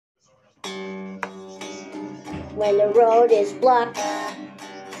When the road is blocked,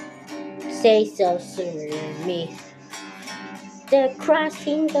 say so sooner than me. The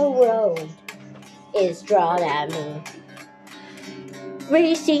crossing the road is drawn at me.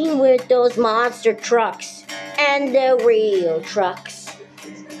 Racing with those monster trucks and the real trucks.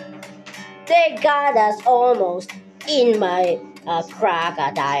 They got us almost in my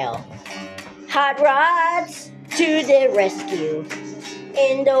crocodile. Hot rods to the rescue.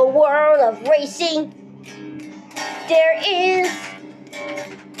 In the world of racing, there is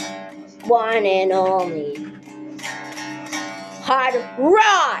one and only hot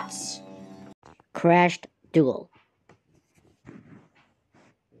rods. Crashed Duel.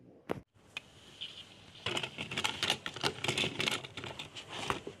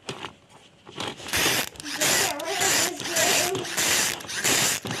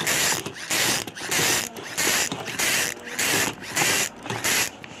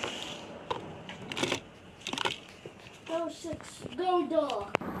 Go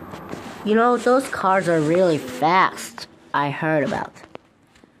dog. You know, those cars are really fast, I heard about.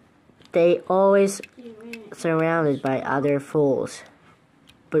 They always surrounded by other fools.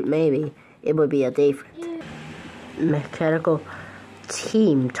 But maybe it would be a different mechanical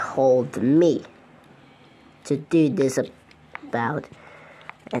team told me to do this about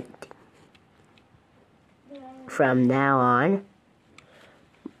anything. From now on,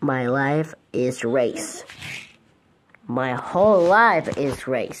 my life is race. My whole life is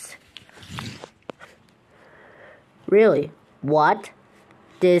race. Really, what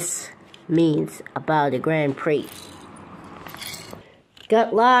this means about the Grand Prix?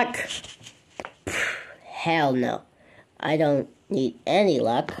 Good luck. Hell no. I don't need any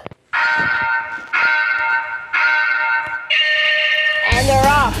luck. And they're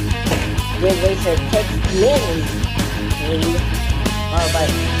off. Red Racer takes millions.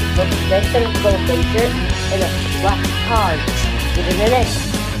 But next time go Racer in a black car with an next.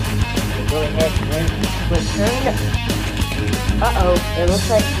 Go ahead and return. Uh-oh, it looks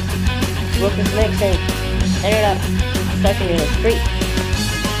like Lucas Nixon ended up stuck in the street.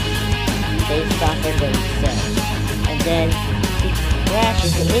 They stop themselves. And then he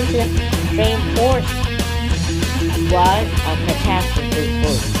crashes into the train force. What a catastrophe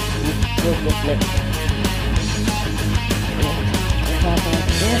for Lucas Nixon.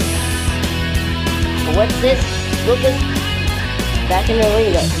 What's this? Lucas back in the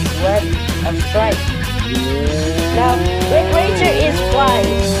lead. What a strike. Now, Red Racer is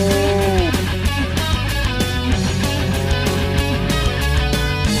flying.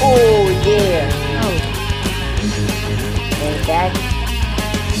 Oh, yeah. And that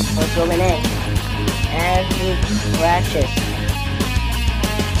was going in. And he crashes.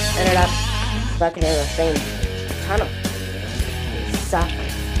 Ended up stuck in the same tunnel. They suck.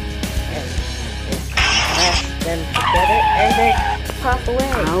 And smash them together and they pop away.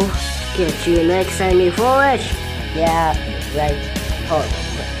 I'll get you next time, you foolish. Yeah, right. Totally.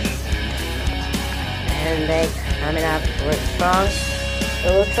 And they coming up really strong.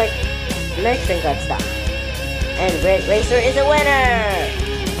 It looks like Nixon got stuck. And Red Racer is a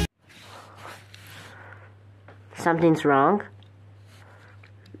winner! Something's wrong?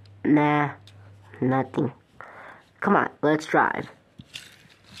 Nah, nothing. Come on, let's drive.